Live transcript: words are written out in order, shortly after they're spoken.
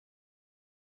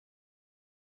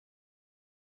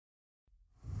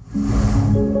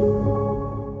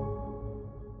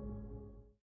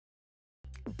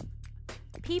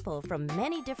People from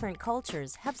many different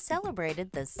cultures have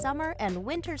celebrated the summer and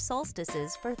winter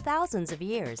solstices for thousands of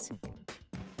years.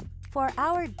 For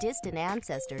our distant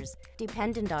ancestors,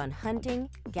 dependent on hunting,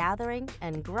 gathering,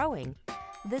 and growing,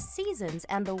 the seasons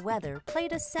and the weather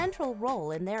played a central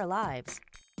role in their lives.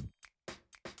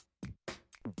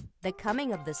 The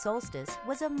coming of the solstice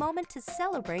was a moment to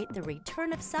celebrate the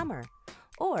return of summer,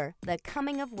 or the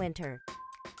coming of winter.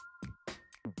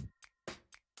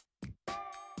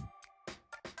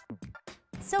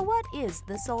 So what is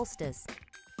the solstice?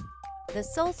 The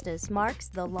solstice marks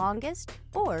the longest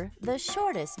or the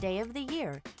shortest day of the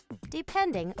year,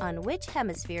 depending on which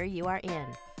hemisphere you are in.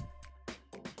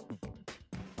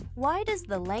 Why does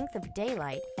the length of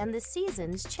daylight and the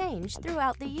seasons change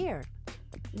throughout the year?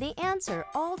 The answer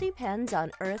all depends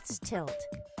on Earth's tilt.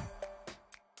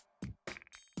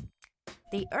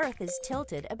 The Earth is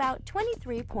tilted about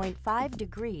 23.5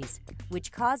 degrees,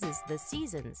 which causes the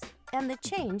seasons and the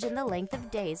change in the length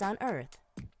of days on Earth.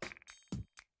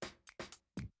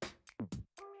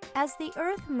 As the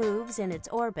Earth moves in its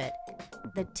orbit,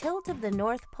 the tilt of the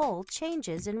North Pole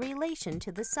changes in relation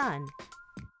to the Sun.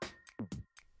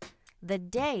 The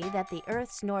day that the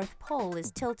Earth's North Pole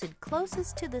is tilted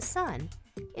closest to the Sun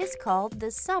is called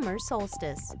the summer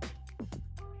solstice.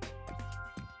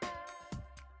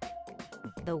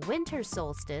 The winter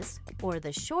solstice, or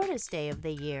the shortest day of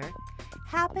the year,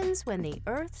 happens when the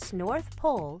Earth's North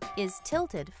Pole is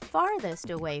tilted farthest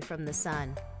away from the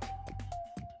Sun.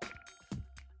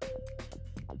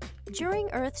 During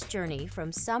Earth's journey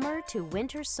from summer to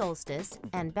winter solstice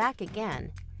and back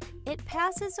again, it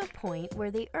passes a point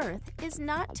where the Earth is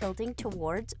not tilting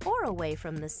towards or away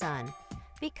from the Sun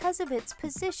because of its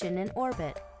position in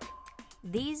orbit.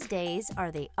 These days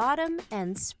are the autumn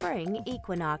and spring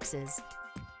equinoxes.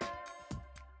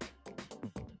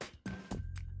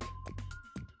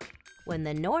 When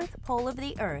the North Pole of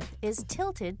the Earth is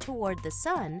tilted toward the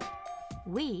Sun,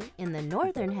 we, in the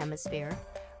Northern Hemisphere,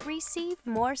 receive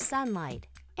more sunlight,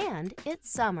 and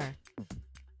it's summer.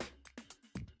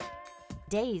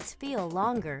 Days feel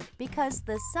longer because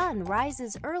the Sun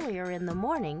rises earlier in the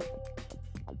morning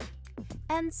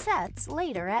and sets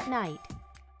later at night.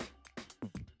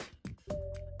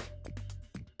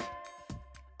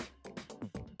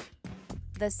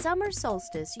 The summer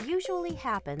solstice usually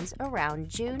happens around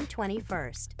June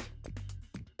 21st.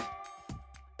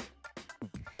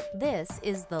 This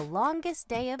is the longest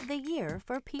day of the year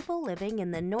for people living in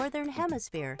the Northern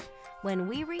Hemisphere, when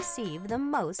we receive the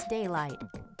most daylight.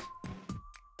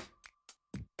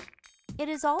 It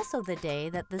is also the day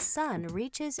that the Sun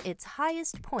reaches its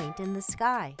highest point in the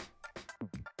sky.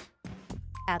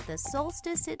 At the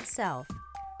solstice itself,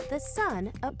 the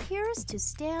Sun appears to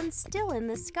stand still in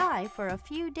the sky for a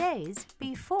few days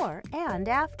before and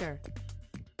after.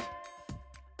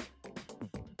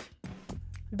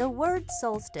 The word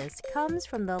solstice comes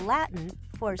from the Latin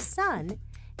for sun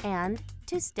and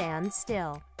to stand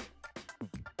still.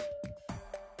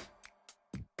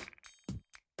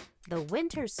 The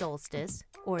winter solstice,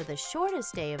 or the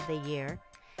shortest day of the year,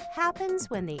 happens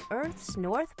when the Earth's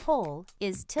North Pole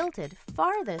is tilted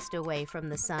farthest away from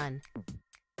the Sun.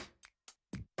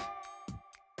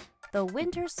 The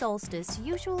winter solstice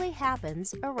usually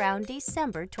happens around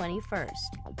December 21st.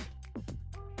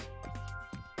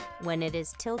 When it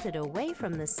is tilted away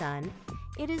from the Sun,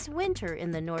 it is winter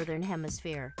in the Northern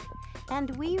Hemisphere, and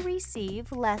we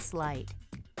receive less light.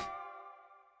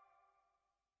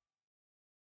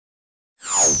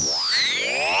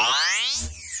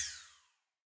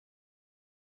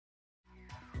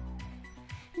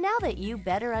 Now that you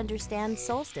better understand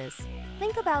solstice,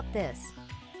 think about this.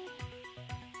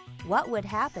 What would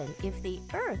happen if the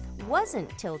Earth wasn't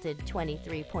tilted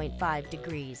 23.5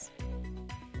 degrees?